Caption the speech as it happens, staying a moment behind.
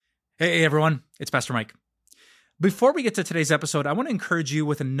Hey everyone, it's Pastor Mike. Before we get to today's episode, I want to encourage you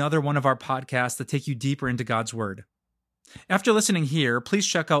with another one of our podcasts that take you deeper into God's Word. After listening here, please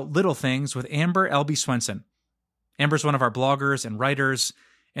check out Little Things with Amber Albee Swenson. Amber's one of our bloggers and writers,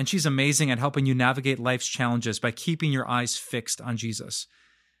 and she's amazing at helping you navigate life's challenges by keeping your eyes fixed on Jesus.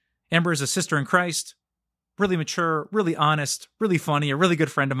 Amber is a sister in Christ, really mature, really honest, really funny, a really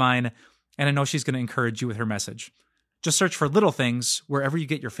good friend of mine, and I know she's going to encourage you with her message. Just search for Little Things wherever you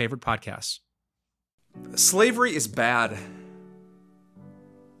get your favorite podcasts. Slavery is bad.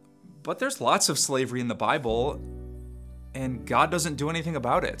 But there's lots of slavery in the Bible, and God doesn't do anything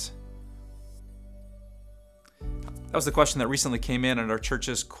about it. That was the question that recently came in at our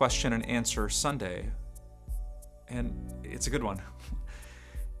church's Question and Answer Sunday. And it's a good one.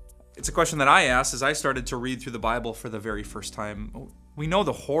 It's a question that I asked as I started to read through the Bible for the very first time. We know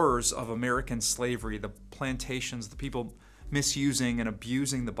the horrors of American slavery, the plantations, the people misusing and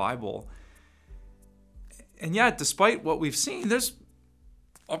abusing the Bible. And yet, despite what we've seen, there's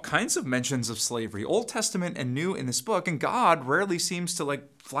all kinds of mentions of slavery, Old Testament and New in this book, and God rarely seems to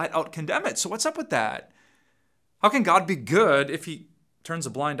flat out condemn it. So what's up with that? How can God be good if he turns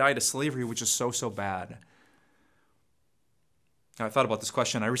a blind eye to slavery, which is so bad? Now, I thought about this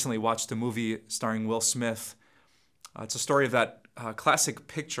question. I recently watched a movie starring Will Smith. It's a story of that classic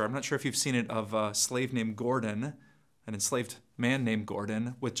picture, I'm not sure if you've seen it, of a slave named Gordon, an enslaved man named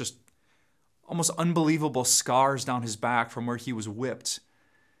Gordon, with just almost unbelievable scars down his back from where he was whipped.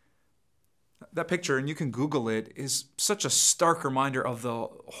 That picture, and you can Google it, is such a stark reminder of the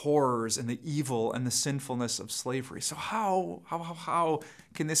horrors and the evil and the sinfulness of slavery. So how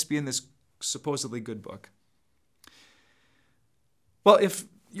can this be in this supposedly good book? Well, if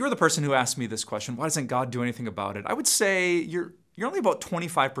you're the person who asked me this question, why doesn't God do anything about it? I would say you're only about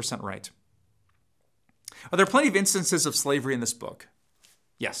 25% right. Are there plenty of instances of slavery in this book?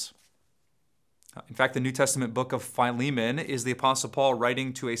 Yes. In fact, the New Testament book of Philemon is the Apostle Paul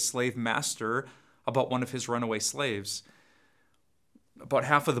writing to a slave master about one of his runaway slaves. About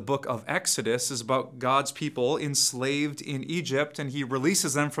half of the book of Exodus is about God's people enslaved in Egypt, and he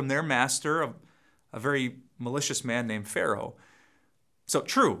releases them from their master, a very malicious man named Pharaoh. So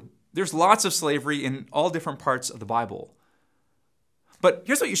true, there's lots of slavery in all different parts of the Bible. But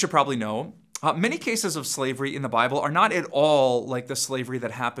here's what you should probably know. Many cases of slavery in the Bible are not at all like the slavery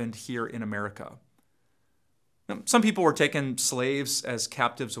that happened here in America. Now, some people were taken slaves as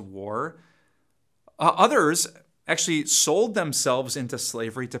captives of war. Others actually sold themselves into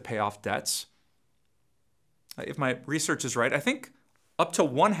slavery to pay off debts. If my research is right, I think up to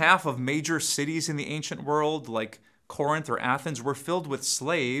 1/2 of major cities in the ancient world, like Corinth or Athens, were filled with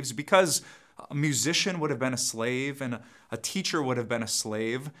slaves because a musician would have been a slave and a teacher would have been a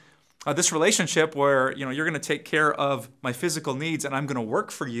slave. This relationship where you're going to take care of my physical needs and I'm going to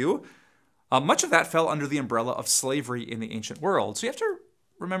work for you, much of that fell under the umbrella of slavery in the ancient world. So you have to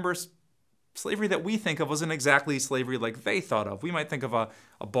remember, slavery that we think of wasn't exactly slavery like they thought of. We might think of a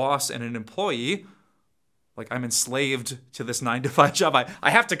boss and an employee, like I'm enslaved to this 9-to-5 job. I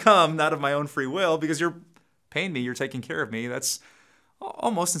have to come, not of my own free will, because you're paying me, you're taking care of me. That's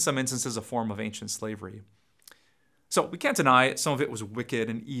almost in some instances a form of ancient slavery. So we can't deny some of it was wicked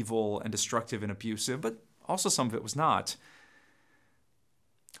and evil and destructive and abusive, but also some of it was not.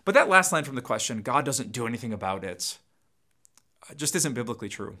 But that last line from the question, God doesn't do anything about it, just isn't biblically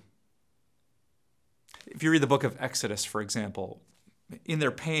true. If you read the book of Exodus, for example, in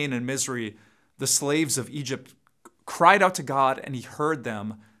their pain and misery, the slaves of Egypt cried out to God and he heard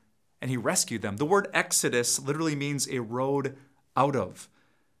them and he rescued them. The word Exodus literally means a road out of.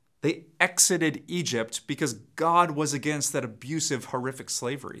 They exited Egypt because God was against that abusive, horrific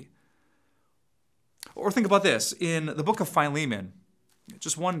slavery. Or think about this. In the book of Philemon,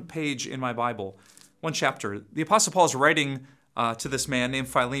 just one page in my Bible, one chapter, the Apostle Paul is writing to this man named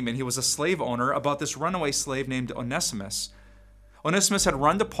Philemon. He was a slave owner about this runaway slave named Onesimus. Onesimus had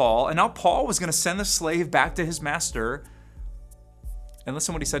run to Paul, and now Paul was going to send the slave back to his master. And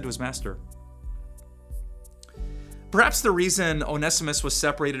listen what he said to his master. Perhaps the reason Onesimus was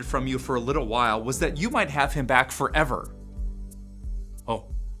separated from you for a little while was that you might have him back forever. Oh,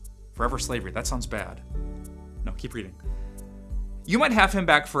 forever slavery. That sounds bad. No, keep reading. You might have him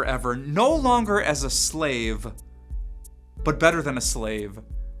back forever, no longer as a slave, but better than a slave,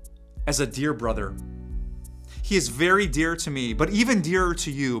 as a dear brother. He is very dear to me, but even dearer to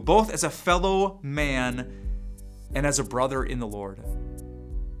you, both as a fellow man and as a brother in the Lord.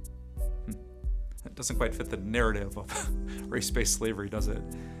 It doesn't quite fit the narrative of race-based slavery, does it?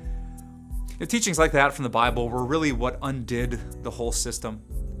 Teachings like that from the Bible were really what undid the whole system.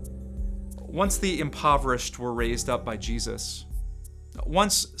 Once the impoverished were raised up by Jesus,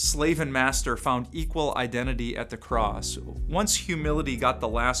 Once slave and master found equal identity at the cross, once humility got the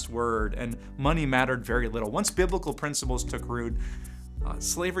last word and money mattered very little, once biblical principles took root,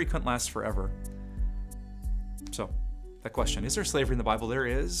 slavery couldn't last forever. So, that question, is there slavery in the Bible? There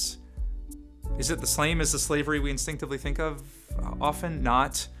is. Is it the same as the slavery we instinctively think of? Often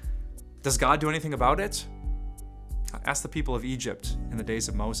not. Does God do anything about it? Ask the people of Egypt in the days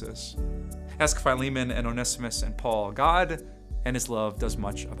of Moses. Ask Philemon and Onesimus and Paul. God and his love does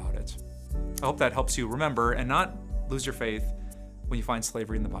much about it. I hope that helps you remember and not lose your faith when you find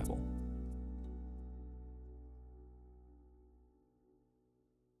slavery in the Bible.